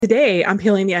Today on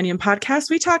Peeling the Onion podcast,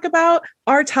 we talk about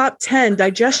our top 10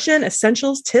 digestion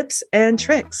essentials, tips, and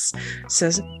tricks.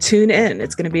 So tune in.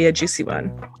 It's going to be a juicy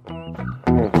one.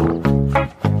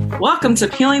 Welcome to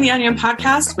Peeling the Onion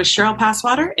podcast with Cheryl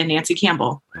Passwater and Nancy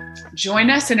Campbell. Join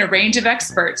us and a range of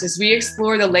experts as we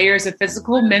explore the layers of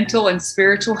physical, mental, and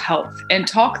spiritual health and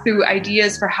talk through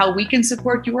ideas for how we can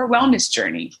support your wellness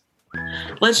journey.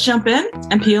 Let's jump in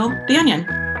and peel the onion.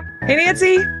 Hey,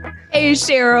 Nancy. Hey,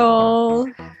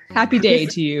 Cheryl. Happy day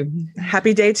to you.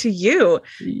 Happy day to you.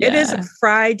 Yeah. It is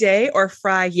Friday or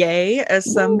Fri-yay,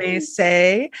 as some may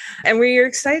say. And we are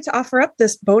excited to offer up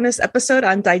this bonus episode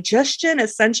on digestion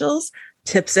essentials,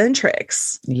 tips, and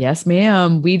tricks. Yes,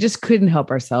 ma'am. We just couldn't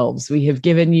help ourselves. We have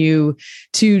given you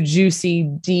 2 juicy,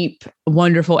 deep,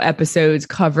 wonderful episodes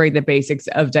covering the basics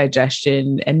of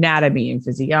digestion, anatomy, and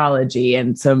physiology,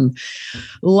 and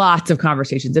lots of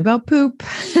conversations about poop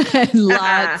and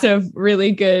lots of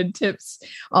really good tips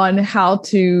on how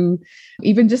to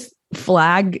even just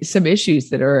flag some issues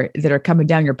that are coming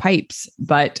down your pipes.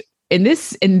 But in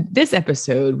this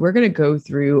episode, we're going to go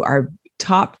through our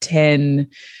top 10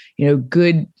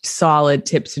 good, solid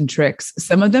tips and tricks.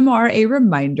 Some of them are a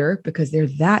reminder because they're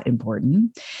that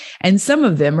important, and some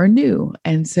of them are new.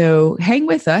 And so hang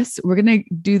with us. We're going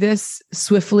to do this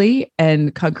swiftly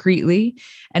and concretely,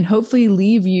 and hopefully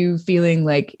leave you feeling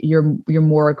like you're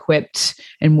more equipped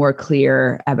and more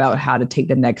clear about how to take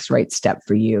the next right step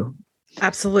for you.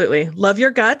 Absolutely. Love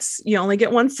your guts. You only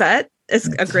get one set. It's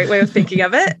a great way of thinking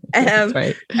of it. That's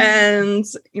right. And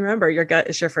you remember, your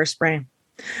gut is your first brain.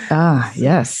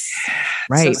 Yes.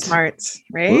 Right. So smart,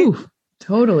 right? Ooh,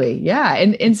 totally. Yeah.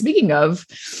 And speaking of,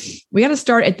 we got to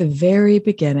start at the very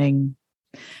beginning.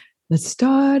 Let's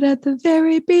start at the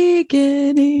very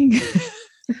beginning.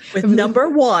 With number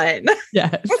 1.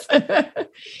 Yes.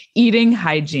 Eating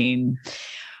hygiene.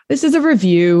 This is a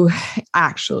review,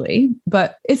 actually,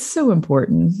 but it's so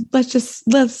important.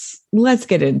 Let's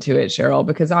get into it, Cheryl,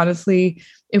 because honestly,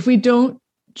 if we don't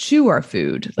chew our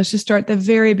food, let's just start at the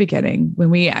very beginning when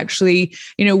we actually,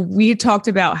 we talked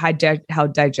about how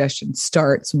digestion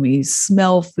starts when we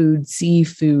smell food, see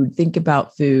food, think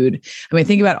about food. I mean,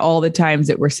 think about all the times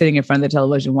that we're sitting in front of the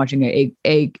television watching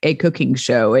a cooking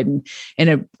show, and in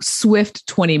a swift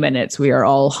 20 minutes, we are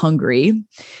all hungry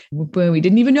when we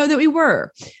didn't even know that we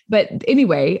were. But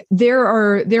anyway, there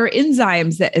are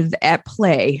enzymes that is at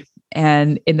play,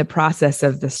 and in the process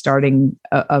of the starting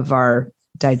of our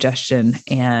digestion,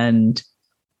 and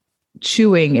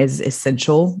chewing is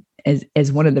essential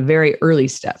as one of the very early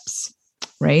steps,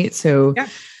 right? So yeah.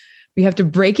 We have to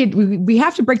break it. We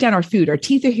have to break down our food. Our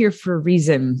teeth are here for a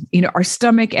reason. Our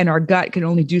stomach and our gut can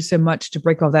only do so much to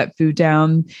break all that food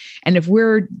down. And if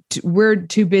we're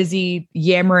too busy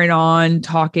yammering on,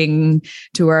 talking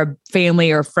to our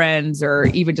family or friends, or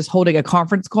even just holding a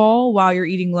conference call while you're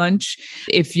eating lunch,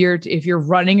 if you're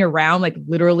running around, like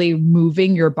literally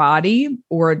moving your body,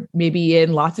 or maybe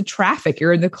in lots of traffic,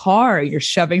 you're in the car, you're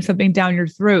shoving something down your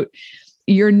throat,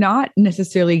 you're not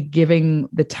necessarily giving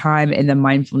the time and the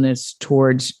mindfulness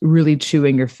towards really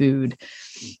chewing your food.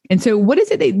 And so what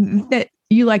is it that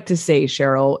you like to say,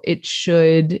 Cheryl?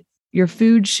 Your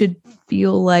food should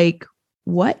feel like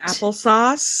what?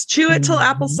 Applesauce. Chew it till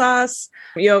applesauce.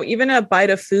 Even a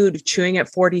bite of food, chewing it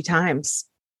 40 times.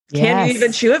 Can Yes. you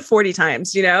even chew it 40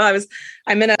 times?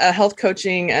 I'm in a health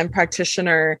coaching and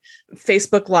practitioner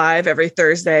Facebook Live every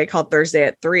Thursday called Thursday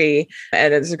at 3.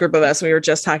 And it's a group of us. We were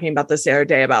just talking about this the other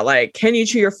day about can you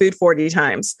chew your food 40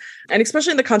 times? And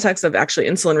especially in the context of actually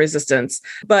insulin resistance,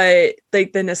 but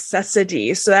the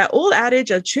necessity. So that old adage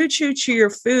of chew your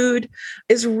food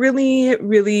is really,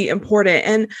 really important.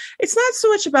 And it's not so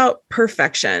much about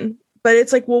perfection, but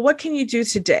it's what can you do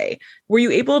today? Were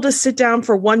you able to sit down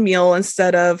for one meal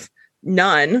instead of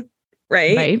none?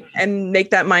 Right. And make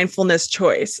that mindfulness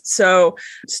choice. So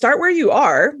start where you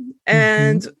are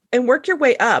and work your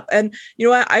way up. And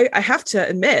I have to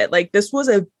admit, this was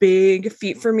a big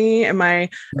feat for me in my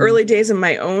early days in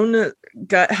my own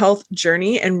gut health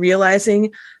journey, and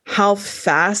realizing how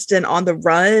fast and on the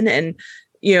run and,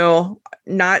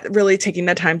 not really taking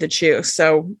the time to chew.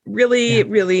 So really,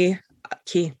 really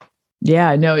key.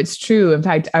 Yeah, no, it's true. In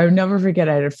fact, I'll never forget,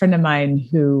 I had a friend of mine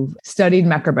who studied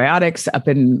macrobiotics up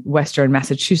in Western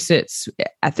Massachusetts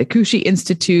at the Cushi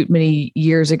Institute many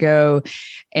years ago.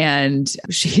 And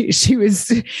she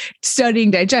was studying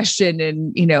digestion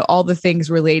and, all the things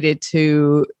related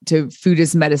to food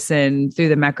as medicine through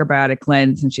the macrobiotic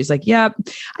lens. And she's like, yep,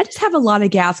 I just have a lot of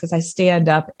gas because I stand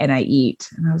up and I eat.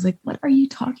 And I was like, what are you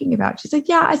talking about? She's like,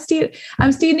 yeah,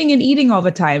 I'm standing and eating all the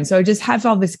time. So I just have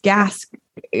all this gas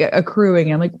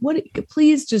accruing. I'm like, what,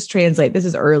 please just translate. This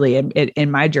is early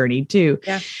in my journey too.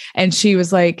 Yeah. And she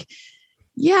was like,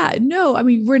 yeah, no, I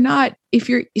mean, we're not, if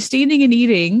you're standing and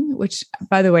eating, which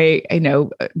by the way, I know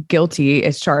guilty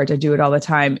as charged. I do it all the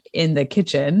time in the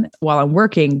kitchen while I'm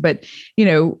working, but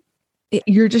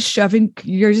you're just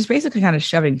basically kind of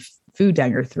shoving food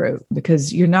down your throat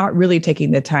because you're not really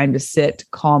taking the time to sit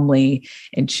calmly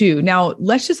and chew. Now,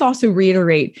 let's just also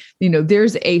reiterate,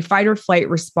 there's a fight or flight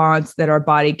response that our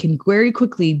body can very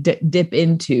quickly dip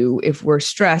into if we're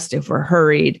stressed, if we're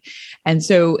hurried. And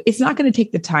so it's not going to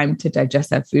take the time to digest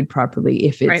that food properly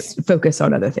if it's focused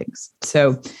on other things.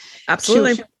 So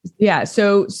absolutely. Yeah.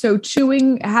 So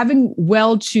chewing, having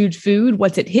well chewed food,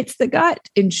 once it hits the gut,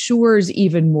 ensures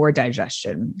even more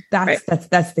digestion. That's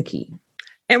the key.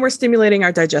 And we're stimulating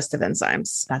our digestive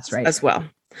enzymes. That's right. As well.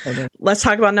 Totally. Let's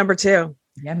talk about number 2.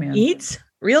 Yeah, man. Eat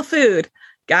real food.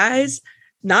 Guys,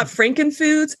 not Franken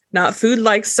foods, not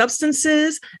food-like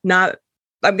substances, not,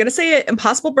 I'm going to say it,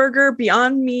 Impossible Burger,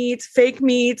 Beyond Meat, fake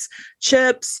meats,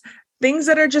 chips, things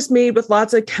that are just made with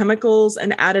lots of chemicals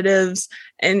and additives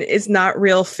and is not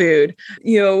real food,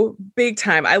 big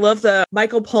time. I love the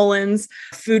Michael Pollan's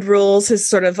food rules, his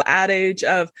sort of adage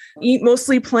of eat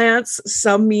mostly plants,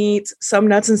 some meat, some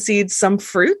nuts and seeds, some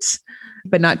fruit.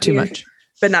 But not too much.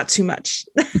 But not too much.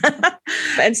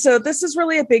 And so this is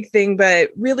really a big thing,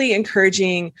 but really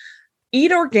encouraging,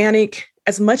 eat organic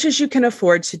as much as you can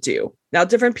afford to do. Now,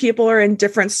 different people are in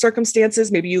different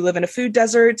circumstances. Maybe you live in a food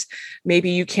desert. Maybe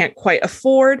you can't quite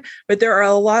afford, but there are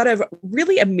a lot of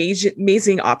really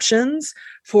amazing options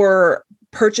for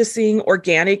purchasing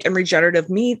organic and regenerative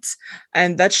meats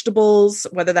and vegetables,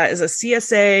 whether that is a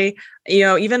CSA,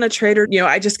 even a trader.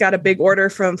 I just got a big order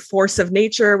from Force of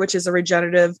Nature, which is a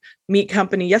regenerative meat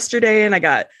company yesterday. And I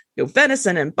got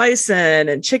venison and bison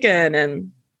and chicken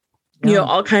and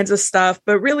all kinds of stuff,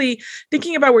 but really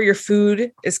thinking about where your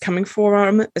food is coming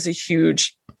from is a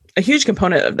huge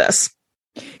component of this.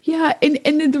 Yeah.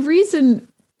 And the reason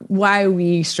why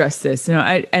we stress this,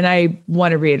 I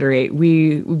want to reiterate,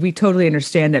 we totally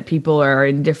understand that people are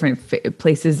in different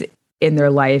places in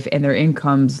their life and their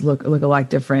incomes look a lot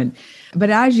different. But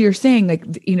as you're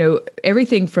saying,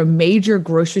 everything from major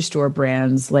grocery store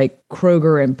brands like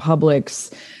Kroger and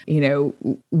Publix,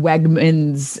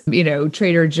 Wegmans,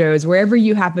 Trader Joe's, wherever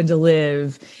you happen to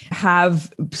live,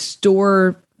 have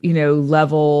store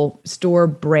level store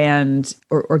brand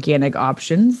or organic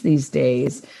options these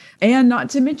days. And not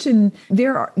to mention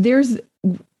there's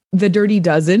the Dirty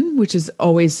Dozen, which is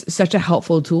always such a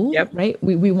helpful tool, right?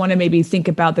 We want to maybe think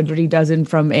about the Dirty Dozen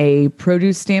from a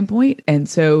produce standpoint. And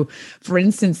so, for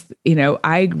instance,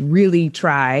 I really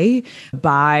try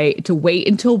to wait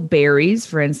until berries,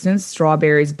 for instance,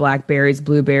 strawberries, blackberries,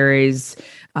 blueberries,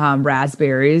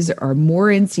 raspberries are more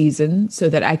in season so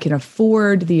that I can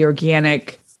afford the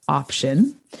organic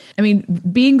option. I mean,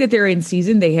 being that they're in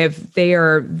season, they're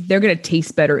going to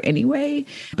taste better anyway,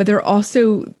 but they're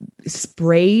also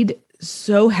sprayed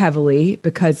so heavily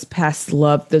because pests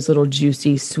love those little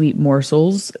juicy, sweet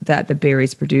morsels that the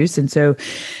berries produce. And so,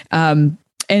 and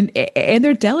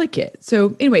they're delicate.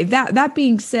 So anyway, that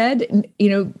being said,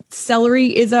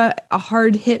 celery is a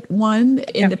hard hit one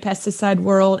in the pesticide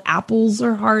world. Apples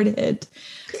are hard hit.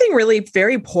 I think really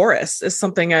very porous is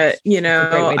something, I've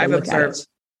observed.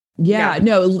 Yeah,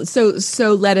 no.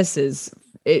 So lettuces,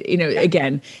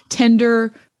 again,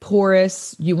 tender,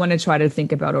 porous. You want to try to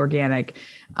think about organic.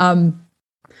 Now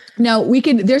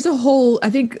there's I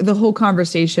think the whole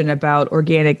conversation about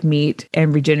organic meat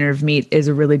and regenerative meat is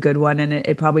a really good one, and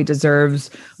it probably deserves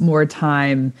more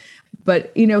time.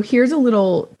 But, here's a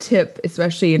little tip,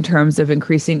 especially in terms of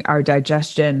increasing our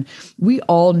digestion. We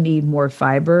all need more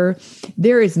fiber.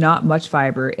 There is not much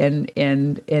fiber in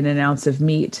an ounce of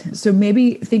meat. So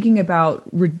maybe thinking about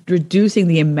reducing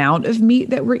the amount of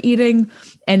meat that we're eating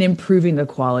and improving the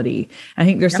quality. I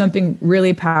think there's something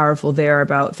really powerful there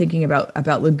about thinking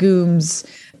about legumes,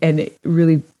 and it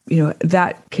really,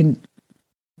 that can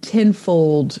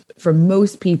tenfold for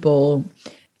most people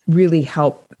really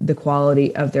help the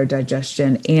quality of their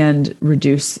digestion and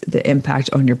reduce the impact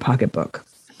on your pocketbook.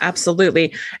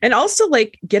 Absolutely. And also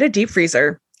get a deep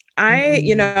freezer. I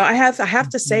have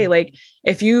to say,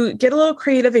 if you get a little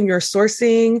creative in your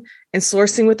sourcing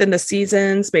within the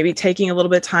seasons, maybe taking a little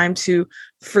bit of time to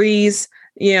freeze,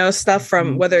 stuff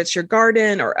from whether it's your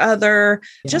garden or other,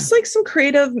 just some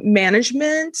creative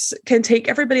management can take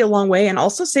everybody a long way and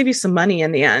also save you some money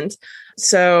in the end.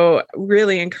 So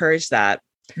really encourage that.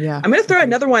 Yeah. I'm going to throw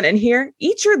another one in here.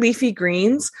 Eat your leafy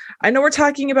greens. I know we're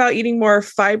talking about eating more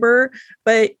fiber,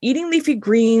 but eating leafy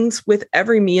greens with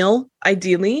every meal,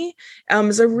 ideally,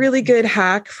 is a really good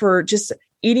hack for just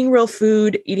eating real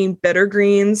food, eating better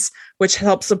greens, which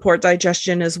helps support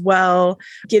digestion as well,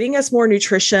 getting us more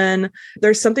nutrition.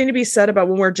 There's something to be said about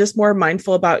when we're just more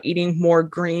mindful about eating more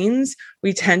greens,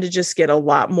 we tend to just get a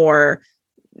lot more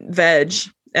veg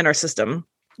in our system.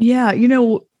 Yeah.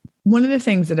 One of the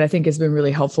things that I think has been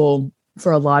really helpful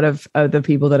for a lot of the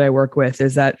people that I work with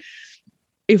is that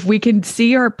if we can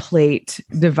see our plate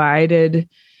divided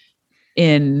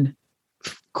in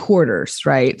quarters,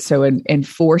 right? So in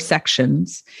 4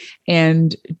 sections,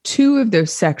 and 2 of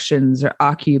those sections are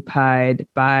occupied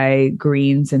by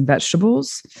greens and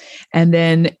vegetables. And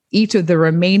then each of the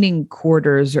remaining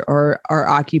quarters are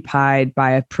occupied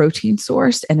by a protein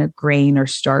source and a grain or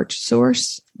starch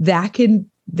source.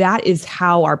 That is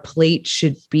how our plate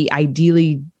should be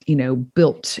ideally,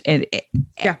 built and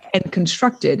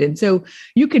constructed. And so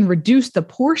you can reduce the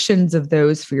portions of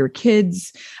those for your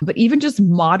kids, but even just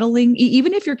modeling,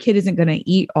 even if your kid isn't going to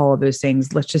eat all of those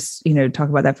things, let's just, talk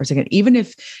about that for a second. Even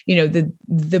if,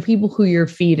 the people who you're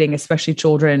feeding, especially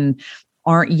children,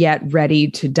 aren't yet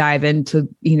ready to dive into,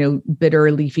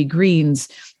 bitter leafy greens,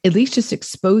 at least just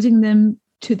exposing them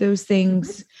to those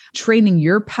things, training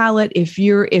your palate. If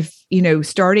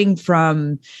starting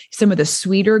from some of the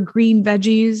sweeter green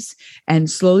veggies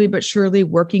and slowly but surely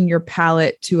working your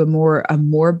palate to a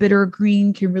more bitter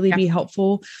green can really be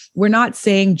helpful. We're not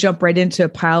saying jump right into a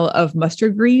pile of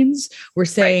mustard greens. We're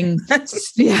saying,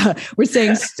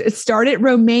 start at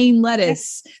romaine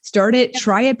lettuce,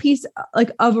 try a piece like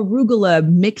of arugula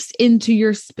mixed into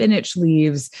your spinach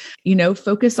leaves,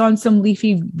 focus on some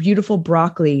leafy, beautiful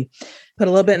broccoli. Put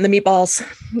a little bit in the meatballs,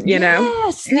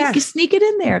 Sneak it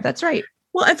in there. That's right.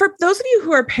 Well, and for those of you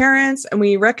who are parents, and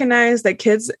we recognize that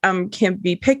kids can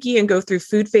be picky and go through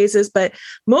food phases, but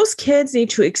most kids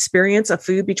need to experience a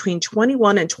food between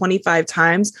 21 and 25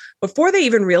 times before they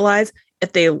even realize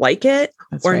if they like it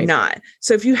or not.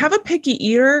 So if you have a picky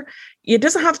eater, it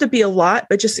doesn't have to be a lot,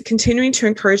 but just continuing to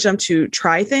encourage them to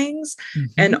try things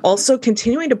and also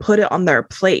continuing to put it on their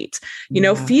plate.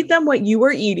 Feed them what you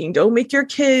are eating. Don't make your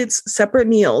kids separate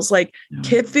meals.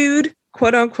 Kid food,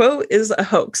 quote unquote, is a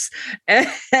hoax.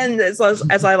 And as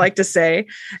I like to say.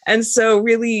 And so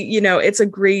really, it's a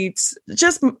great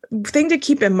just thing to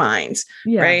keep in mind,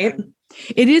 right?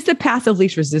 It is the path of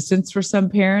least resistance for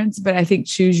some parents, but I think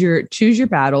choose your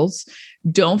battles.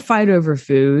 Don't fight over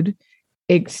food.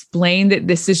 Explain that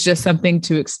this is just something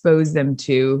to expose them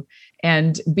to,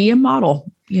 and be a model,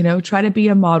 try to be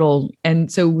a model. And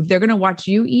so they're going to watch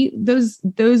you eat those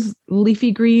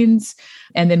leafy greens.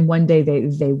 And then one day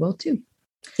they will too.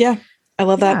 Yeah. I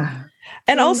love that.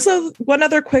 And also one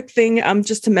other quick thing,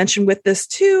 just to mention with this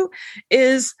too,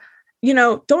 is,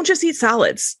 don't just eat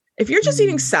salads. If you're just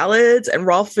eating salads and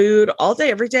raw food all day,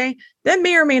 every day, that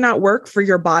may or may not work for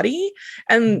your body.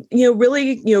 And,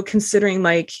 really, considering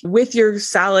with your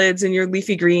salads and your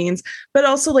leafy greens, but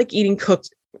also eating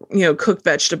cooked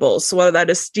vegetables. So whether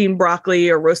that is steamed broccoli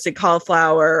or roasted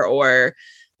cauliflower, or,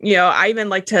 I even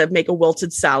like to make a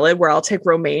wilted salad where I'll take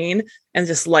romaine and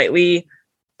just lightly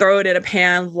throw it in a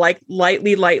pan,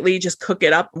 lightly, just cook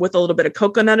it up with a little bit of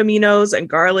coconut aminos and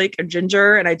garlic and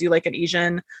ginger. And I do an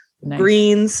Asian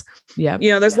greens. Yeah.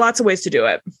 There's lots of ways to do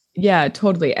it. Yeah,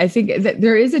 totally. I think that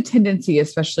there is a tendency,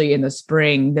 especially in the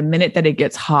spring, the minute that it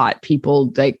gets hot,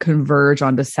 people converge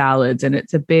onto salads, and it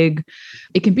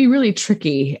can be really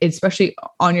tricky, especially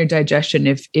on your digestion.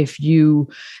 If you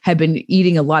have been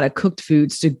eating a lot of cooked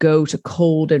foods to go to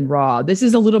cold and raw. This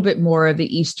is a little bit more of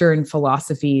the Eastern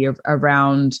philosophy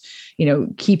around,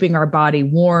 keeping our body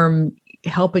warm,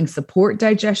 helping support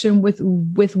digestion with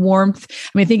warmth.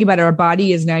 I mean, think about it. Our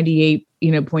body is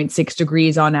 98.6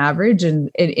 degrees on average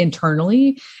and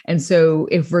internally. And so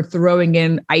if we're throwing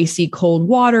in icy cold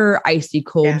water, icy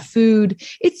cold food,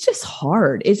 it's just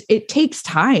hard. It takes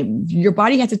time. Your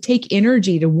body has to take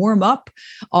energy to warm up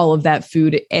all of that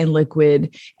food and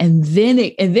liquid. And then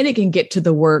it can get to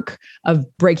the work of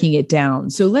breaking it down.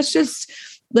 So let's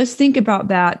think about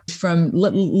that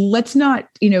let's not,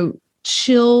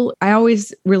 chill. I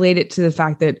always relate it to the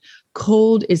fact that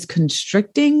cold is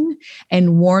constricting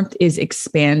and warmth is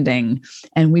expanding.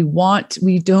 And we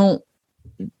don't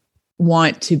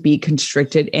want to be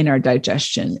constricted in our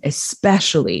digestion,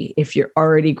 especially if you're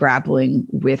already grappling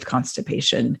with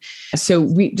constipation. So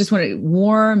we just want it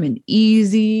warm and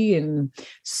easy and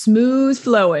smooth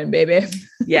flowing, baby.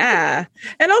 Yeah.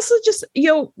 And also just,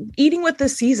 eating with the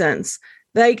seasons.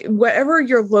 like wherever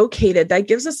you're located, that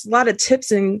gives us a lot of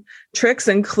tips and tricks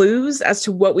and clues as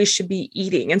to what we should be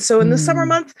eating. And so in the summer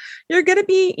month, you're going to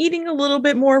be eating a little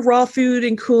bit more raw food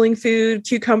and cooling food,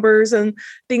 cucumbers and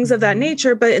things of that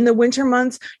nature. But in the winter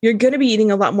months, you're going to be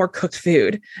eating a lot more cooked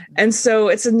food. And so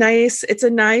it's a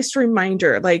nice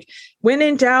reminder, like when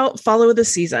in doubt, follow the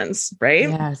seasons, right?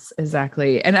 Yes,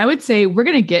 exactly. And I would say we're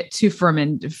going to get to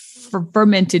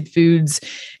fermented foods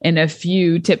and a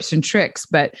few tips and tricks,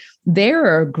 but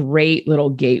they're a great little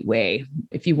gateway.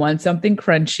 If you want something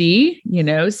crunchy,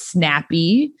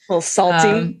 snappy, a little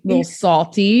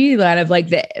salty, a lot of like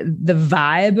the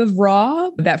vibe of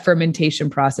raw, that fermentation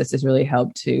process has really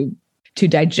helped to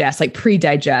digest, like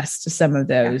pre-digest some of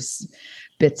those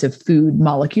bits of food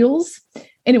molecules.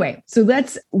 Anyway, so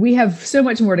we have so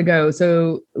much more to go.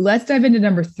 So let's dive into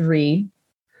number 3,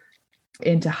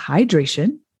 into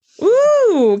hydration.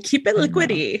 Ooh, keep it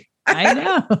liquidy. I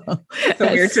know.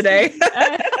 So weird today.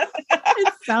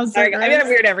 It sounds so I'm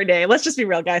weird every day. Let's just be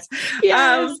real, guys.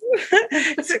 Yes.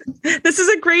 This is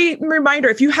a great reminder.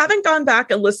 If you haven't gone back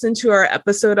and listened to our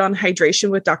episode on hydration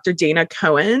with Dr. Dana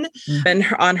Cohen and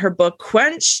on her book,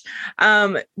 Quench,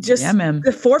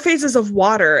 the 4 phases of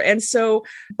water. And so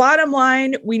bottom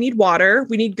line, we need water.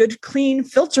 We need good, clean,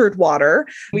 filtered water.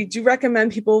 We do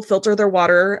recommend people filter their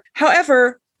water.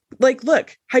 However,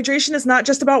 look, hydration is not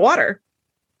just about water.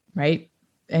 Right.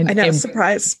 And I know,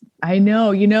 surprise. I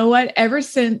know. You know what? Ever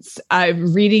since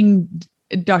I'm reading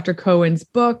Dr. Cohen's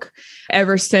book,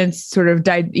 ever since sort of,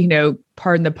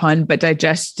 pardon the pun, but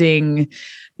digesting,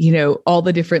 all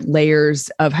the different layers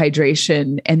of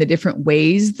hydration and the different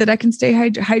ways that I can stay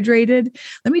hydrated.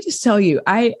 Let me just tell you,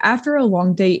 after a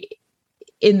long day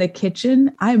in the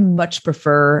kitchen, I much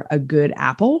prefer a good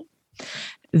apple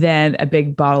than a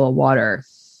big bottle of water.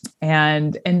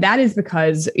 And that is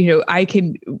because, I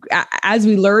can, as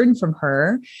we learn from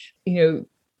her,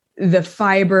 the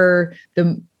fiber,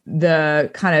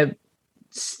 the kind of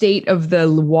state of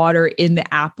the water in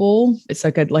the apple, it's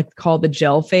called the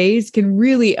gel phase, can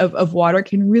really of water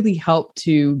can really help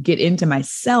to get into my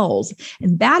cells.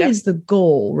 And that is the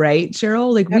goal, right,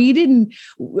 Cheryl?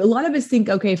 A lot of us think,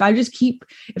 okay, if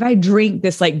I drink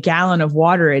this gallon of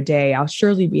water a day, I'll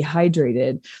surely be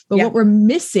hydrated. But what we're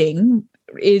missing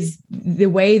is the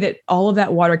way that all of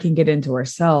that water can get into our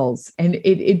cells. And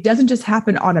it doesn't just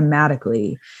happen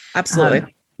automatically.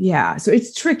 Absolutely. So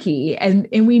it's tricky and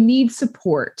we need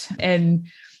support. And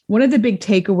one of the big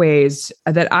takeaways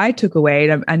that I took away,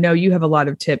 and I know you have a lot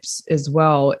of tips as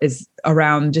well, is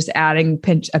around just adding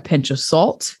a pinch of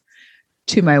salt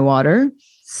to my water.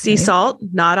 Sea salt,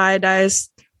 not iodized,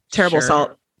 terrible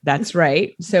salt. That's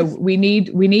right. So we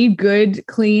need good,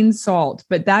 clean salt.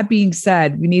 But that being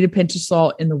said, we need a pinch of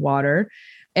salt in the water.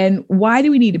 And why do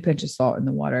we need a pinch of salt in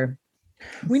the water?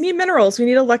 We need minerals. We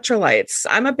need electrolytes.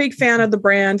 I'm a big fan of the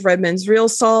brand Redmond's Real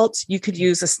Salt. You could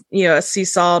use a sea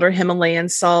salt or Himalayan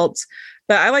salt.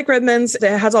 But I like Redmond's. It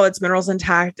has all its minerals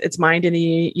intact. It's mined in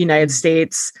the United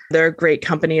States. They're a great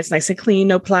company. It's nice and clean,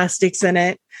 no plastics in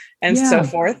it. And so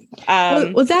forth.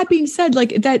 Well, that being said,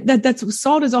 that's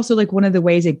salt is also one of the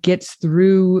ways it gets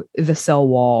through the cell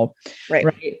wall.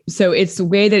 Right. So it's the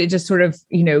way that it just sort of,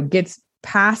 gets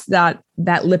past that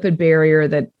lipid barrier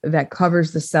that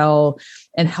covers the cell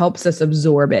and helps us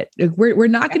absorb it. We're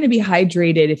not going to be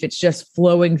hydrated if it's just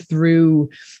flowing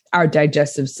through our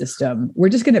digestive system. We're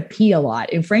just going to pee a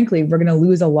lot. And frankly, we're going to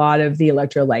lose a lot of the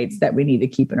electrolytes that we need to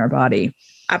keep in our body.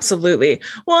 Absolutely.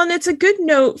 Well, and it's a good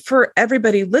note for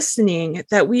everybody listening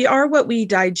that we are what we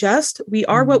digest, we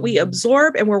are what we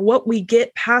absorb, and we're what we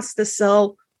get past the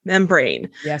cell membrane,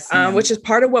 which is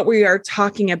part of what we are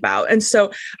talking about. And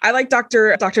so I like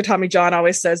Dr. Tommy John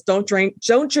always says, don't drink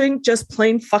just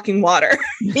plain fucking water.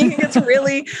 He gets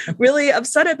really, really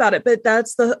upset about it. But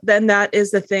that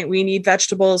is the thing. We need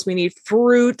vegetables, we need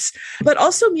fruits, but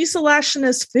also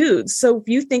mucilaginous foods. So if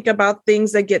you think about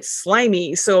things that get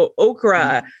slimy, so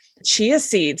okra, chia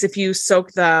seeds, if you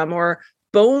soak them, or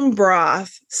bone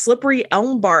broth, slippery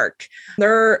elm bark,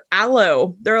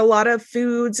 aloe. There are a lot of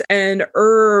foods and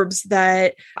herbs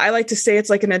that I like to say it's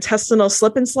like an intestinal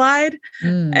slip and slide.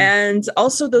 And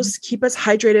also those keep us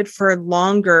hydrated for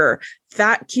longer.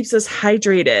 Fat keeps us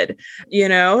hydrated.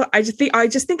 I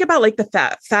just think about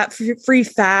the fat-free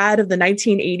fad of the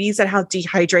 1980s and how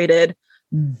dehydrated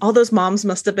all those moms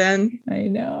must have been. I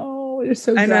know. They're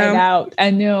so dried out. I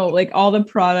know, all the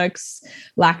products,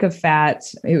 lack of fat.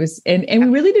 It was, and we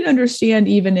really didn't understand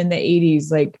even in the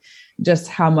 80s, just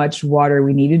how much water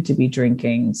we needed to be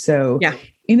drinking. So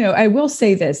I will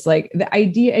say this, like the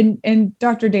idea, and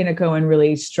Dr. Dana Cohen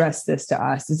really stressed this to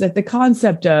us, is that the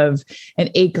concept of an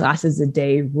 8 glasses a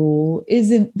day rule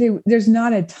isn't there. There's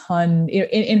not a ton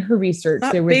in her research.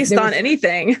 Not based on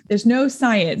anything. There's no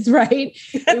science, right?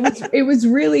 It was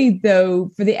really,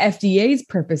 though, for the FDA's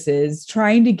purposes,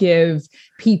 trying to give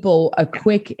people a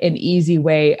quick and easy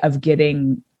way of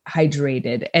getting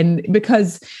hydrated. And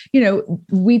because,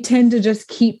 we tend to just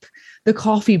keep the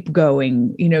coffee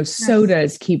going,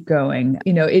 sodas keep going,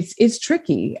 it's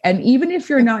tricky. And even if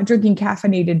you're not drinking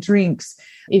caffeinated drinks,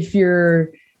 if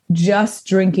you're just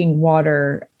drinking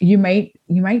water, you might,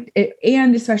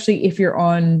 and especially if you're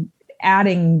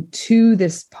adding to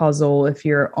this puzzle, if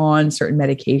you're on certain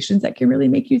medications that can really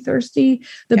make you thirsty,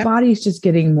 the body's just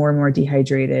getting more and more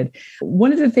dehydrated.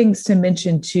 One of the things to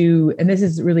mention too, and this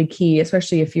is really key,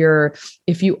 especially if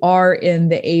you are in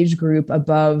the age group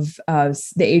above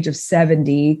the age of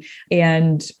 70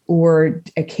 or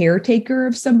a caretaker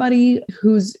of somebody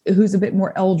who's a bit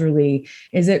more elderly,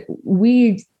 is that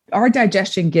our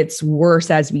digestion gets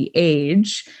worse as we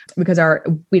age because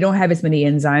we don't have as many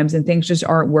enzymes and things just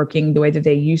aren't working the way that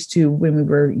they used to when we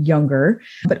were younger.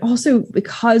 But also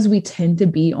because we tend to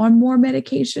be on more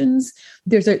medications,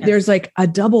 there's like a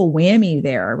double whammy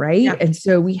there, right? Yeah. And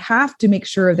so we have to make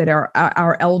sure that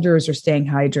our elders are staying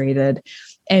hydrated,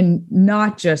 and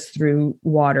not just through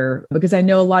water, because I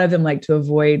know a lot of them like to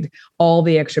avoid all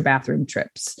the extra bathroom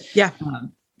trips. Yeah.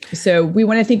 So we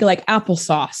want to think like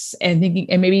applesauce and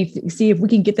maybe see if we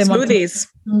can get them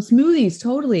smoothies,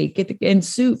 totally and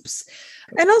soups.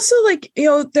 And also, like,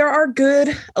 there are good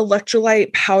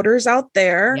electrolyte powders out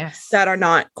there that are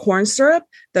not corn syrup,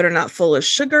 that are not full of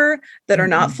sugar, that are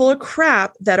not full of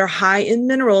crap, that are high in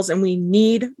minerals. And we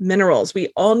need minerals.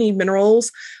 We all need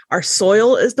minerals. Our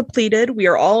soil is depleted. We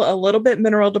are all a little bit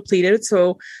mineral depleted.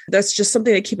 So that's just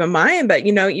something to keep in mind. But,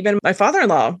 even my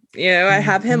father-in-law, I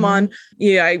have him on,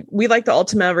 we like the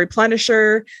Ultimate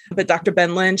Replenisher, but Dr.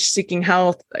 Ben Lynch, Seeking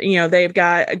Health, they've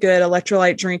got a good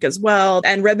electrolyte drink as well.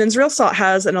 And Redmond's Real Salt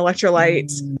has an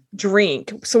electrolyte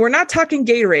drink. So we're not talking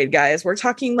Gatorade, guys. We're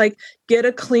talking like get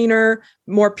a cleaner,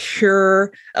 more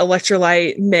pure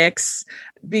electrolyte mix,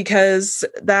 because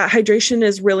that hydration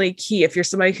is really key. If you're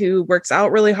somebody who works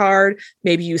out really hard,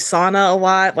 maybe you sauna a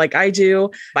lot like I do,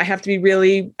 I have to be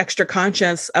really extra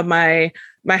conscious of my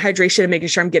hydration and making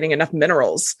sure I'm getting enough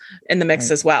minerals in the mix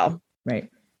as well. Right.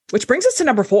 Which brings us to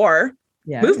number 4,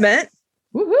 movement.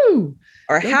 Woohoo!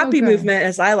 Or happy movement,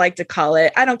 as I like to call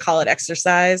it. I don't call it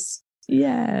exercise.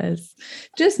 Yes.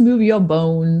 Just move your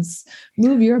bones,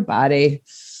 move your body,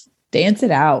 dance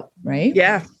it out, right?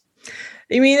 Yeah.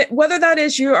 I mean, whether that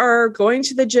is you are going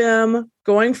to the gym,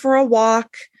 going for a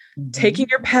walk, taking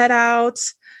your pet out,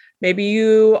 maybe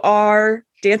you are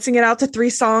dancing it out to 3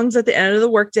 songs at the end of the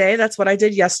workday. That's what I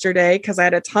did yesterday because I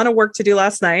had a ton of work to do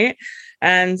last night.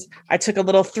 And I took a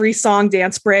little 3-song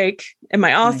dance break in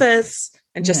my office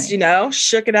and just,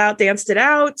 shook it out, danced it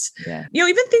out. Yeah.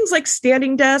 Even things like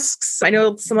standing desks. I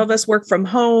know some of us work from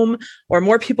home, or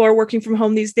more people are working from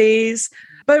home these days.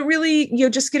 But really,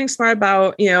 just getting smart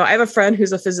about, I have a friend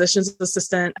who's a physician's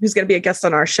assistant who's going to be a guest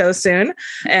on our show soon,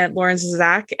 and Lauren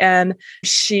Zach. And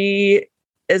she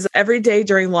is every day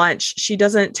during lunch, she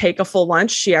doesn't take a full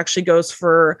lunch. She actually goes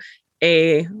for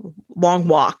a long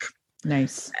walk.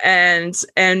 Nice. And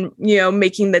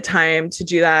making the time to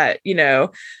do that,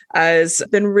 has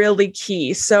been really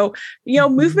key. So,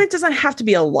 movement doesn't have to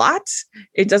be a lot.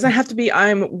 It doesn't have to be,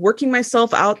 I'm working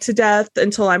myself out to death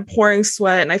until I'm pouring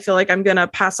sweat and I feel like I'm going to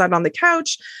pass out on the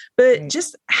couch, but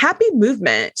just happy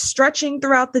movement, stretching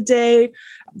throughout the day,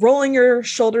 rolling your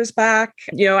shoulders back.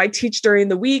 I teach during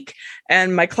the week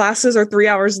and my classes are 3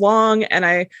 hours long, and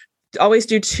I always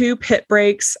do 2 pit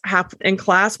breaks in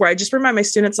class where I just remind my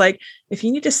students, like, if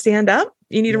you need to stand up,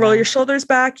 you need to roll your shoulders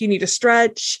back, you need to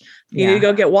stretch, you need to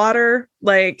go get water,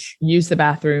 like use the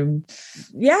bathroom.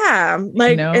 Yeah.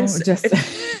 Like,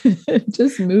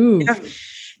 just move.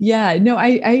 Yeah, no,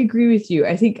 I agree with you.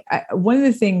 I think one of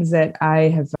the things that I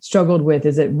have struggled with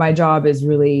is that my job is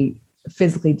really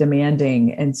physically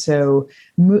demanding. And so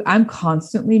I'm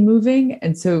constantly moving.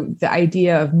 And so the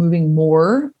idea of moving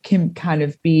more can kind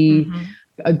of be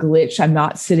a glitch. I'm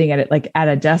not sitting at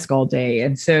a desk all day.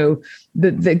 And so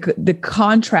the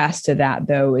contrast to that,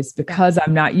 though, is because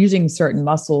I'm not using certain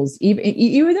muscles,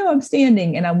 even though I'm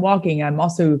standing and I'm walking, I'm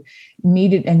also I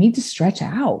need to stretch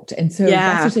out. And so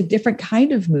that's just a different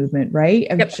kind of movement, right?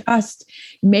 Of just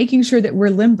making sure that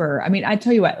we're limber. I mean, I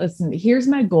tell you what, listen, here's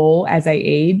my goal as I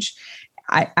age.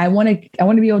 I want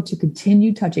to be able to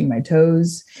continue touching my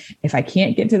toes. If I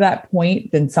can't get to that point,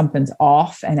 then something's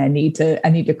off and I need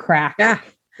to crack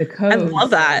the code. I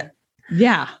love that.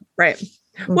 Yeah. Right.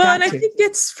 Well, and I think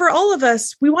it's for all of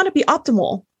us, we want to be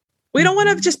optimal. We don't want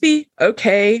to just be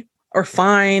okay or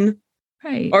fine,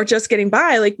 right, or just getting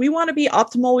by. Like, we want to be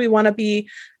optimal. We want to be,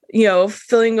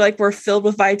 feeling like we're filled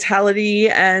with vitality,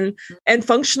 and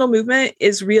functional movement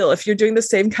is real. If you're doing the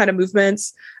same kind of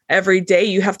movements every day,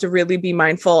 you have to really be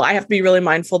mindful. I have to be really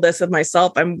mindful of this of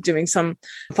myself. I'm doing some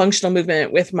functional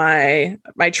movement with my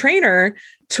trainer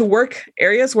to work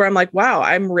areas where I'm like, wow,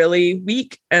 I'm really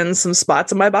weak in some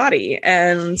spots of my body,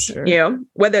 and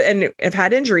I've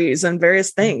had injuries and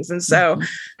various things. And so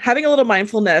having a little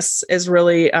mindfulness is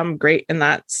really great in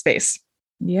that space.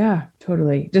 Yeah,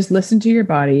 totally. Just listen to your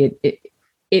body.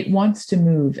 It wants to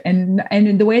move. And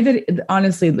the way that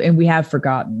honestly, and we have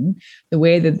forgotten, the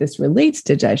way that this relates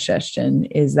to digestion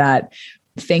is that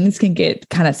things can get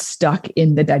kind of stuck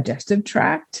in the digestive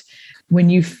tract when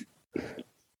you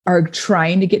are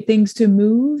trying to get things to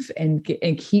move and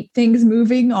keep things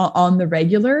moving on the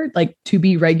regular, like to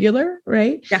be regular,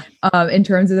 right? Yeah. In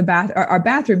terms of our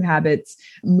bathroom habits,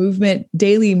 movement,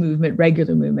 daily movement,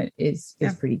 regular movement is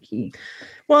pretty key.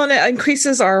 Well, and it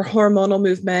increases our hormonal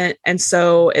movement. And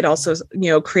so it also,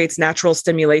 creates natural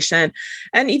stimulation.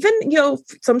 And even,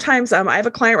 sometimes I have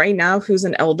a client right now who's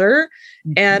an elder,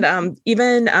 and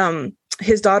even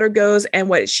his daughter goes, and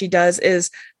what she does is,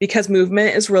 because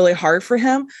movement is really hard for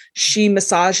him, she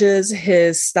massages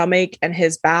his stomach and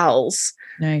his bowels.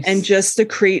 Nice. And just to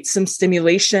create some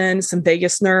stimulation, some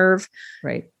vagus nerve,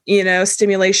 right?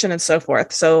 Stimulation and so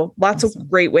forth. So lots of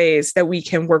great ways that we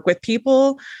can work with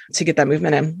people to get that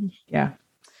movement in. Yeah.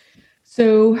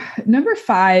 So number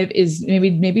 5 is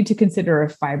maybe to consider a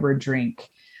fiber drink.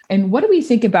 And what do we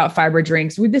think about fiber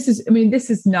drinks? This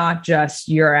is not just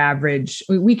your average.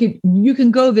 You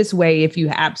can go this way if you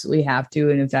absolutely have to,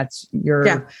 and if that's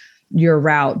your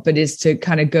route, but is to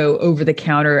kind of go over the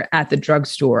counter at the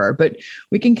drugstore. But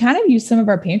we can kind of use some of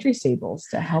our pantry staples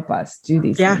to help us do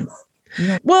these things.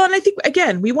 Yeah. Well, and I think,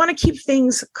 again, we want to keep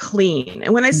things clean.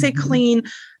 And when I say clean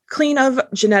of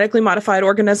genetically modified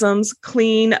organisms,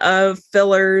 clean of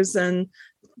fillers and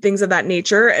things of that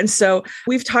nature. And so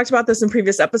we've talked about this in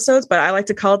previous episodes, but I like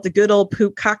to call it the good old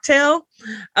poop cocktail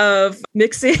of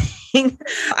mixing.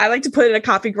 I like to put in a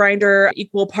coffee grinder,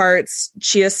 equal parts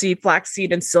chia seed,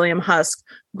 flaxseed, and psyllium husk,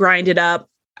 grind it up.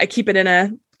 I keep it in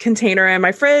a container in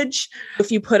my fridge.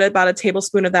 If you put about a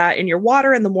tablespoon of that in your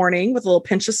water in the morning with a little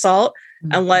pinch of salt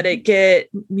and let it get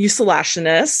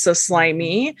mucilaginous, so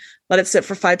slimy, let it sit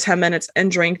for 5-10 minutes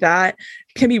and drink that,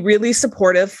 can be really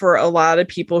supportive for a lot of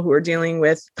people who are dealing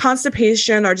with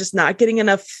constipation or just not getting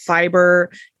enough fiber.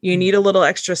 You need a little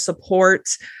extra support.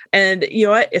 And you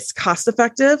know what? It's cost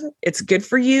effective. It's good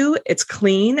for you. It's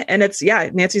clean. And it's,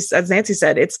 as Nancy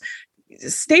said, it's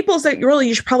staples that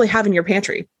you should probably have in your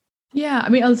pantry. Yeah. I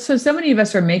mean, so many of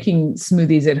us are making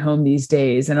smoothies at home these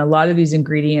days, and a lot of these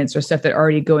ingredients are stuff that are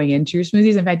already going into your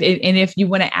smoothies. In fact, and if you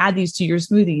want to add these to your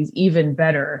smoothies, even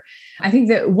better. I think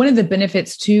that one of the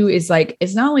benefits too is like,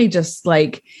 it's not only just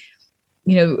like,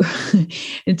 to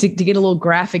get a little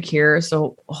graphic here.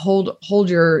 So hold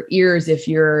your ears if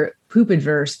you're poop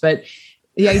adverse, but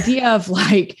the idea of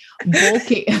like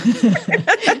bulking.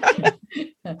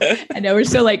 I know we're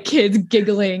still like kids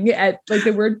giggling at like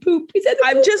the word poop.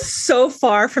 I'm just so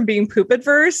far from being poop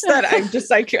adverse that I'm just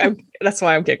like, that's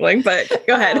why I'm giggling, but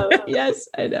go ahead. Yes,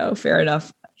 I know. Fair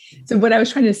enough. So what I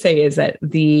was trying to say is that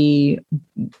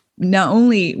not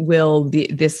only will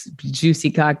this juicy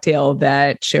cocktail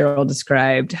that Cheryl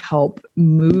described help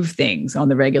move things on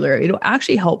the regular, it'll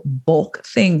actually help bulk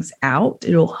things out.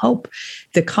 It'll help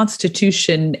the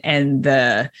constitution and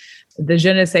the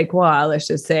je ne sais quoi, let's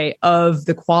just say, of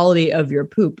the quality of your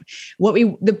poop.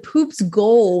 The poop's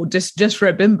goal, just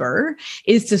remember,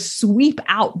 is to sweep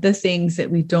out the things that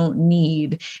we don't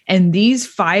need. And these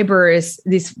fibrous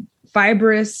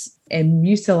and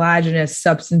mucilaginous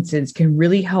substances can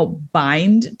really help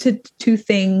bind to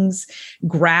things,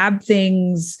 grab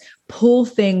things, pull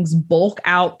things, bulk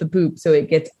out the poop so it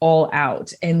gets all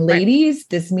out. And ladies,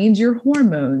 This means your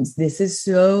hormones. This is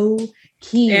so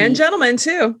key. And gentlemen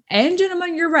too. And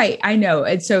gentlemen, you're right. I know.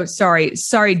 And so sorry,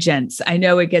 gents. I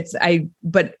know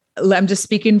but I'm just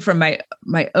speaking from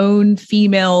my own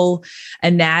female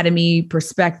anatomy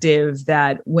perspective,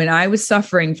 that when I was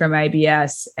suffering from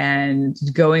IBS and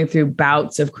going through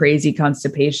bouts of crazy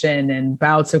constipation and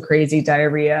bouts of crazy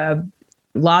diarrhea,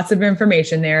 lots of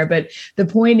information there. But the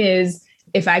point is,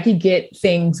 if I could get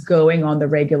things going on the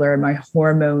regular, my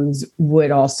hormones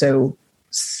would also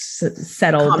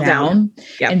settle down.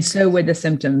 Yep. And so would the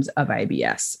symptoms of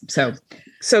IBS.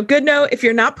 So good note, if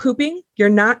you're not pooping, you're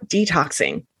not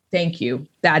detoxing. Thank you.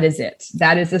 That is it.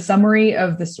 That is the summary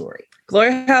of the story.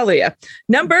 Glory, hallelujah.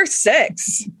 Number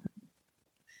 6.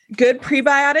 good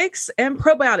prebiotics and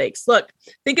probiotics. Look,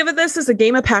 think of this as a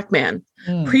game of Pac-Man.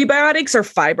 Prebiotics are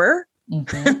fiber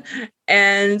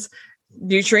and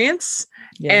nutrients,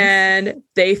 and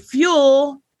they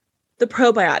fuel the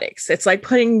probiotics. It's like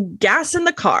putting gas in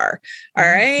the car. All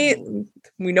right.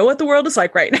 We know what the world is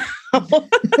like right now. But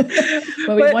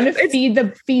we want to feed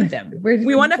them.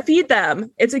 We want to feed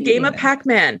them. It's a game of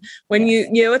Pac-Man. When you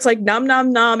know, it's like nom,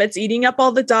 nom, nom. It's eating up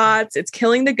all the dots. It's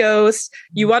killing the ghost.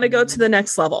 You want to go to the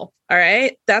next level. All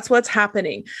right. That's what's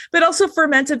happening. But also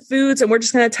fermented foods. And we're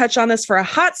just going to touch on this for a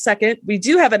hot second. We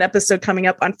do have an episode coming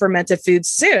up on fermented foods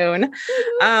soon.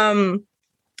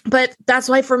 But that's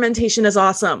why fermentation is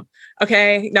awesome.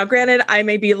 Okay. Now, granted, I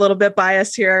may be a little bit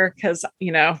biased here because,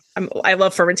 you know, I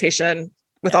love fermentation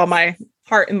with all my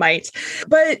heart and might,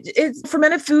 but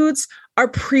fermented foods are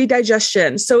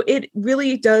pre-digestion. So it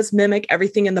really does mimic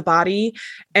everything in the body.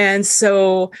 And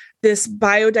so this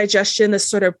biodigestion, this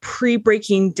sort of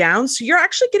pre-breaking down. So you're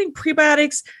actually getting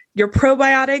prebiotics, your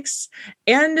probiotics,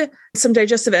 and some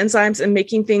digestive enzymes, and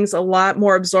making things a lot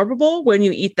more absorbable when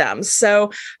you eat them.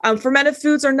 So fermented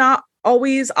foods are not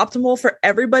always optimal for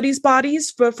everybody's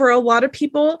bodies, but for a lot of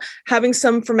people, having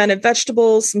some fermented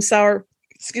vegetables, some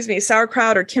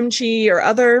sauerkraut or kimchi or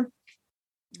other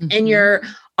in your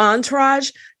entourage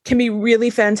can be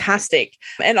really fantastic.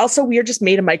 And also, we are just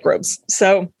made of microbes.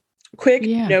 So quick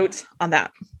note on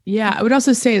that. Yeah, I would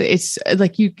also say that it's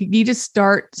like you need to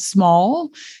start small,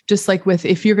 just like with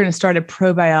if you're going to start a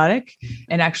probiotic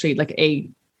and actually like a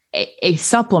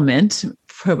supplement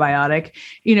probiotic,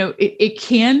 you know, it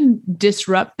can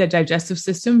disrupt the digestive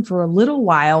system for a little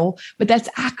while, but that's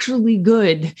actually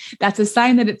good. That's a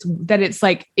sign that it's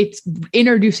like it's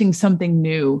introducing something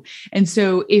new. And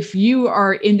so if you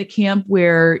are in the camp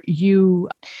where you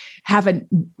haven't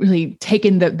really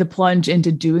taken the plunge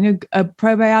into doing a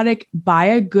probiotic, buy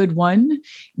a good one,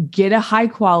 get a high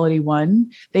quality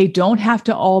one. They don't have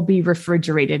to all be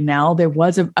refrigerated now. There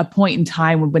was a point in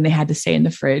time when they had to stay in the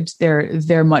fridge.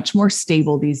 They're much more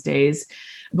stable these days.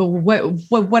 But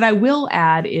what I will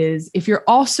add is if you're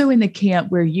also in the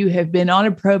camp where you have been on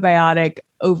a probiotic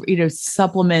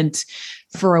supplement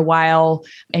for a while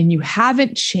and you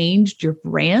haven't changed your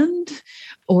brand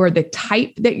or the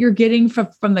type that you're getting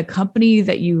from the company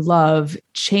that you love,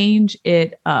 change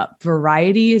it up.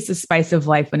 Variety is the spice of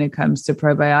life when it comes to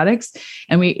probiotics.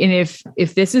 And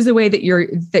if this is a way that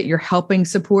you're helping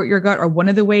support your gut, or one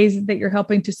of the ways that you're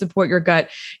helping to support your gut,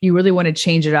 you really want to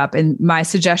change it up. And my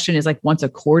suggestion is like once a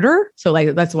quarter. So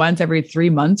like that's once every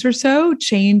 3 months or so,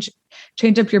 change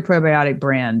up your probiotic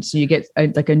brand. So you get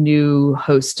a new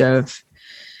host of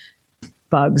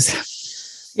bugs.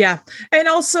 Yeah. And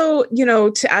also, you know,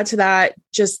 to add to that,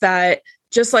 just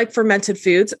like fermented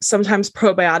foods, sometimes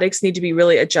probiotics need to be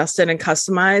really adjusted and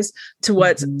customized to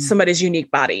what somebody's unique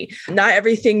body. Not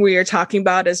everything we are talking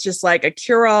about is just like a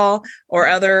cure-all or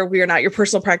other. We are not your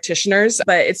personal practitioners,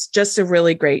 but it's just a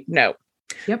really great note.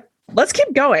 Yep. Let's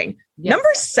keep going. Yes. Number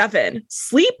 7,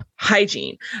 sleep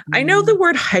hygiene. I know the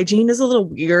word hygiene is a little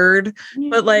weird,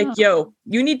 but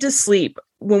you need to sleep.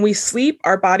 When we sleep,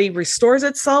 our body restores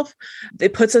itself.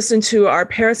 It puts us into our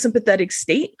parasympathetic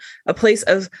state, a place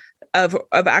of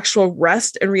actual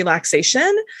rest and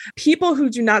relaxation. People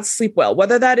who do not sleep well,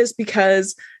 whether that is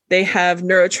because they have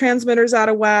neurotransmitters out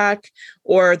of whack,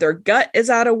 or their gut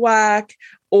is out of whack,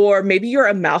 or maybe you're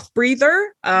a mouth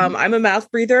breather. I'm a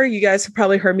mouth breather. You guys have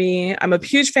probably heard me. I'm a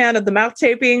huge fan of the mouth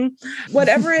taping,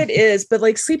 whatever it is. But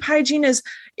like sleep hygiene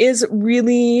is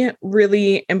really,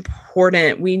 really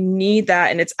important. We need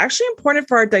that. And it's actually important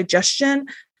for our digestion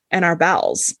and our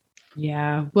bowels.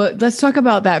 Yeah. Well, let's talk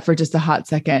about that for just a hot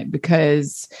second,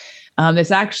 because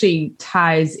this actually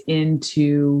ties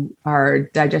into our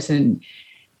digestion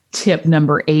tip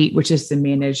number 8, which is to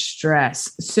manage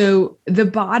stress. So the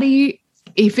body,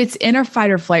 if it's in a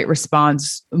fight or flight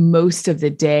response most of the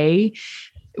day,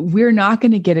 we're not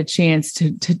going to get a chance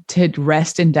to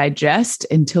rest and digest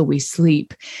until we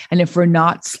sleep. And if we're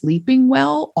not sleeping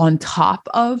well on top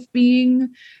of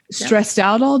being stressed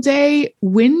out all day,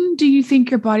 when do you think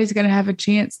your body's going to have a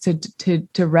chance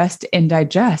to rest and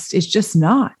digest? It's just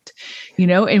not,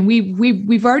 and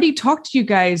we've already talked to you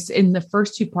guys in the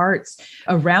first 2 parts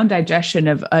around digestion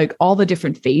of all the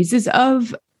different phases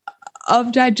of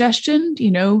digestion.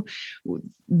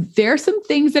 There are some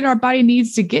things that our body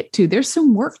needs to get to. There's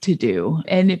some work to do.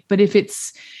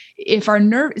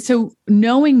 So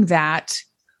knowing that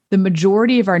the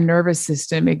majority of our nervous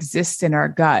system exists in our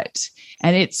gut,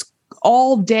 and it's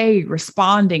all day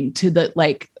responding to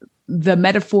the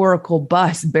metaphorical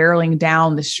bus barreling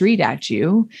down the street at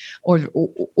you,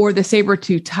 or the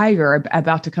saber-toothed tiger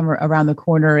about to come around the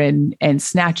corner and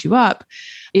snatch you up.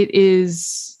 It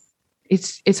is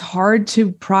it's hard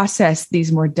to process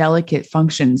these more delicate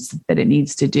functions that it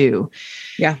needs to do.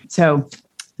 Yeah. So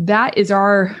that is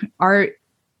our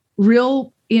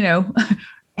real,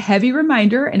 heavy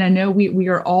reminder. And I know we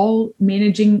are all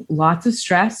managing lots of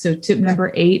stress. So tip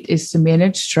number 8 is to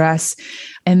manage stress.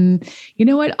 And you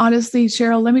know what, honestly,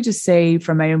 Cheryl, let me just say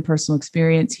from my own personal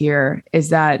experience here is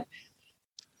that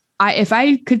if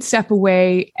I could step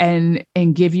away and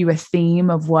give you a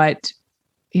theme of what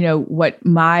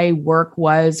my work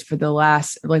was for the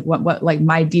last, like what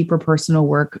my deeper personal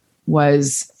work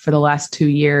was for the last 2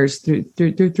 years through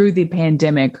the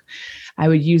pandemic, I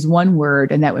would use one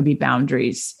word, and that would be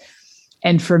boundaries.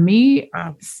 And for me,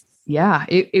 wow. Yeah,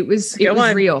 it was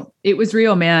real. It was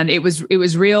real, man. It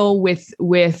was real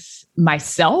with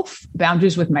myself,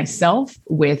 boundaries with myself,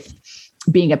 with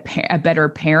being a better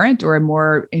parent or a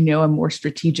more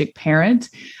strategic parent,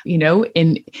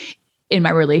 in my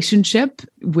relationship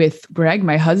with Greg,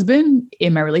 my husband,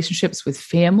 in my relationships with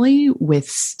family, with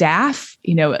staff,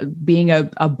 being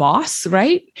a boss,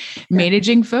 right? Yeah.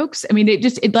 Managing folks. I mean,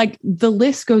 it like the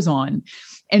list goes on.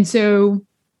 And so,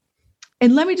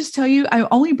 and let me just tell you, I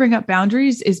only bring up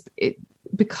boundaries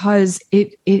because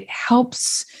it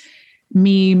helps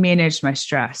me manage my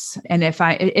stress. And if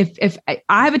I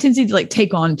have a tendency to like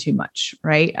take on too much,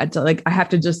 right? I have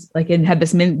to just and have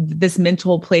this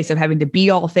mental place of having to be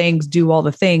all things, do all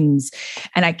the things.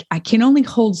 And I can only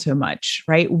hold so much,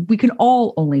 right? We can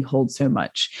all only hold so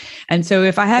much. And so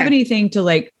if I have anything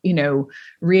to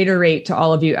reiterate to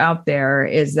all of you out there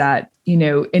is that,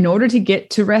 in order to get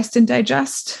to rest and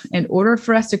digest, in order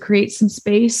for us to create some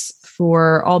space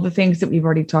for all the things that we've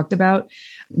already talked about,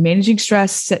 managing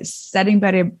stress, setting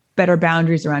better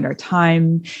boundaries around our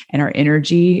time and our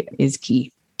energy is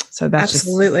key. So that's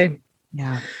absolutely.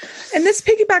 Yeah. And this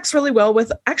piggybacks really well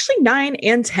with actually 9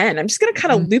 and 10. I'm just going to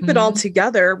kind of loop it all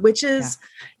together, which is,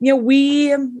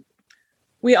 we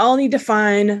all need to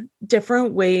find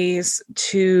different ways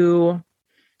to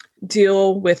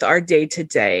deal with our day to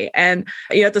day. And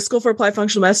at the School for Applied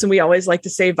Functional Medicine, we always like to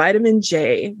say vitamin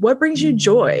J. What brings you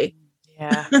joy?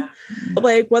 Yeah.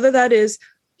 Whether that is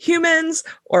humans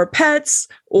or pets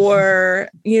or,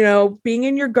 being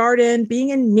in your garden, being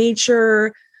in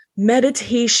nature,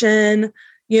 meditation,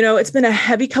 it's been a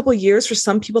heavy couple of years for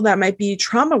some people that might be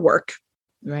trauma work,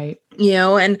 right?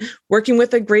 And working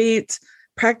with a great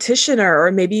practitioner,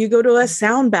 or maybe you go to a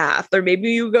sound bath, or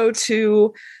maybe you go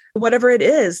to whatever it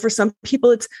is. For some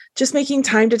people, it's just making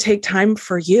time to take time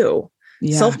for you,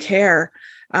 self-care.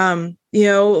 I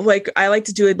like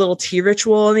to do a little tea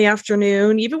ritual in the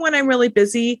afternoon. Even when I'm really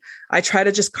busy, I try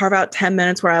to just carve out 10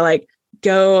 minutes where I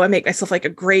make myself a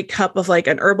great cup of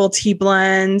an herbal tea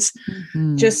blend,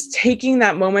 just taking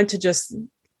that moment to just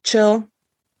chill.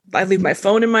 I leave my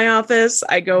phone in my office.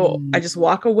 I just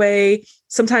walk away.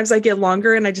 Sometimes I get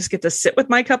longer and I just get to sit with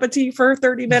my cup of tea for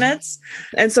 30 minutes.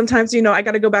 And sometimes, I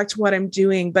got to go back to what I'm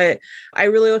doing, but I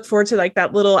really look forward to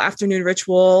that little afternoon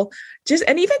ritual,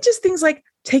 and even just things like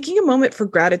taking a moment for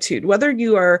gratitude, whether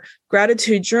you are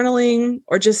gratitude journaling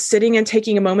or just sitting and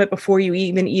taking a moment before you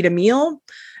even eat a meal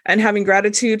and having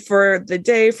gratitude for the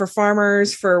day, for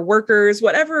farmers, for workers,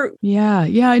 whatever. Yeah.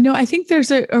 Yeah. No, I think there's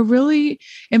a really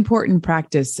important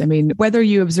practice. I mean, whether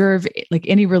you observe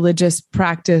any religious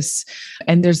practice,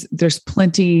 and there's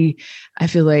plenty, I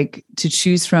feel to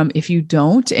choose from. If you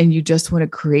don't, and you just want to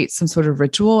create some sort of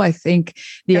ritual, I think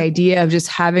the idea of just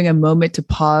having a moment to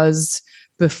pause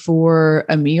before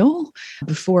a meal,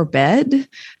 before bed,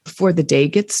 before the day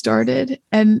gets started.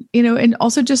 And, and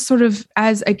also just sort of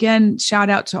as, again,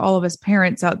 shout out to all of us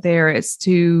parents out there, is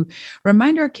to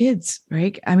remind our kids,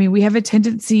 right? I mean, we have a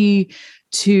tendency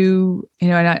to,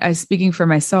 and I speaking for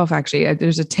myself, actually,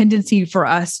 there's a tendency for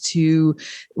us to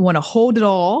want to hold it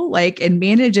all, and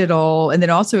manage it all. And then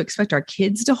also expect our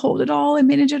kids to hold it all and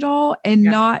manage it all, and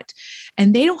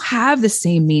and they don't have the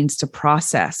same means to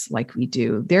process like we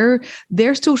do.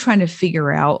 They're still trying to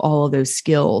figure out all of those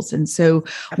skills. And so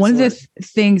one of the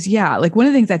things, one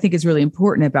of the things I think is really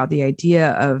important about the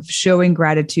idea of showing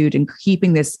gratitude and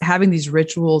having these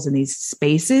rituals in these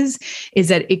spaces is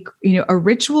that a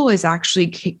ritual is actually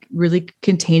really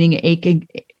creating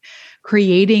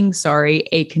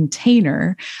a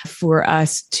container for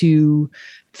us to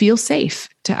feel safe,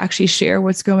 to actually share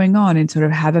what's going on and sort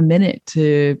of have a minute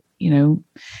to,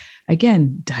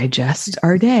 again, digest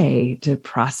our day, to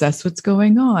process what's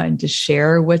going on, to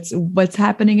share what's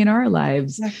happening in our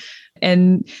lives.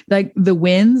 And like the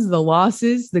wins, the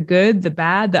losses, the good, the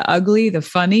bad, the ugly, the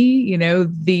funny,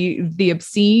 the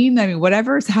obscene. I mean,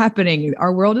 whatever's happening,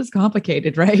 our world is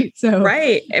complicated, right? So,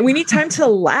 right. And we need time to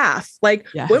laugh. Like,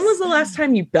 yes. When was the last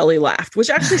time you belly laughed, which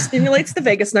actually stimulates the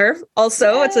vagus nerve?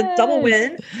 Also, yes. It's a double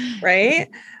win, right?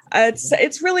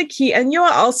 It's really key. And,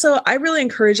 also, I really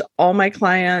encourage all my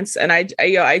clients, and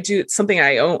I do something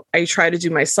I try to do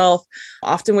myself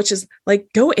often, which is like,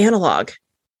 go analog,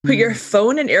 put your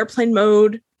phone in airplane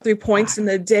mode 3 points in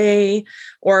the day,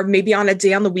 or maybe on a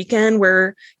day on the weekend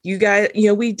where you guys,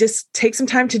 we just take some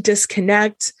time to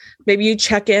disconnect. Maybe you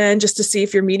check in just to see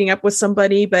if you're meeting up with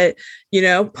somebody, but,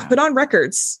 put on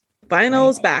records. Vinyl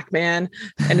is back, man.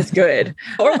 And it's good.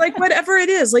 Or like whatever it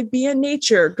is, like be in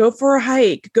nature, go for a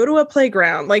hike, go to a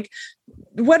playground, like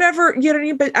whatever, you know what I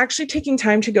mean? But actually taking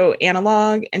time to go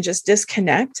analog and just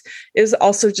disconnect is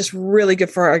also just really good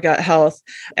for our gut health.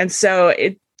 And so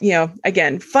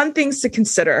again, fun things to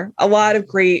consider. A lot of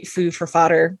great food for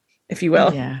fodder, if you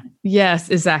will. Yeah. Yes,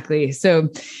 exactly. So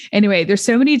anyway, there's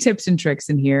so many tips and tricks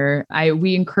in here.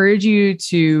 We encourage you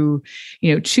to,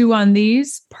 chew on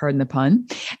these, pardon the pun,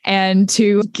 and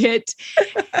to get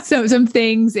some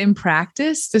things in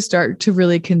practice to start to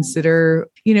really consider,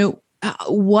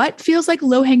 what feels like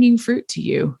low-hanging fruit to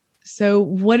you. So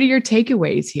what are your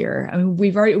takeaways here? I mean,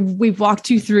 we've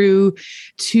walked you through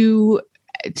two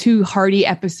hearty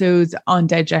episodes on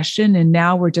digestion. And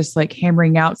now we're just like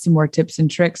hammering out some more tips and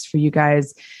tricks for you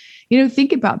guys.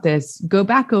 Think about this, go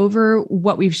back over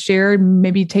what we've shared,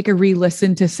 maybe take a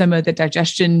re-listen to some of the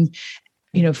digestion,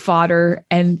 fodder,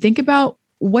 and think about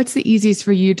what's the easiest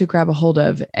for you to grab a hold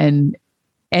of and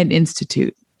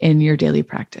institute in your daily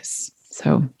practice.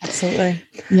 So absolutely.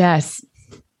 Yes.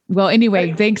 Well,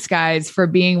 anyway, thanks guys for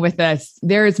being with us.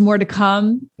 There is more to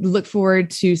come. Look forward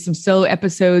to some solo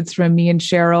episodes from me and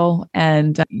Cheryl,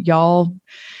 and y'all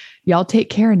take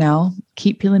care now.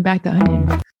 Keep peeling back the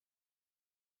onion.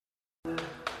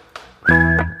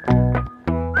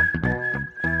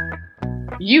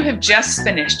 You have just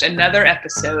finished another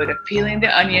episode of Peeling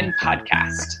the Onion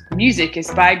podcast. Music is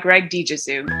by Greg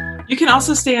DiGesù. You can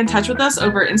also stay in touch with us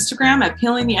over Instagram at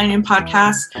Peeling the Onion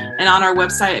Podcast and on our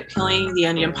website at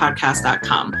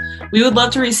peelingtheonionpodcast.com. We would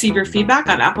love to receive your feedback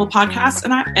on Apple Podcasts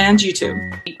and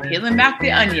YouTube. Keep peeling back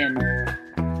the onion.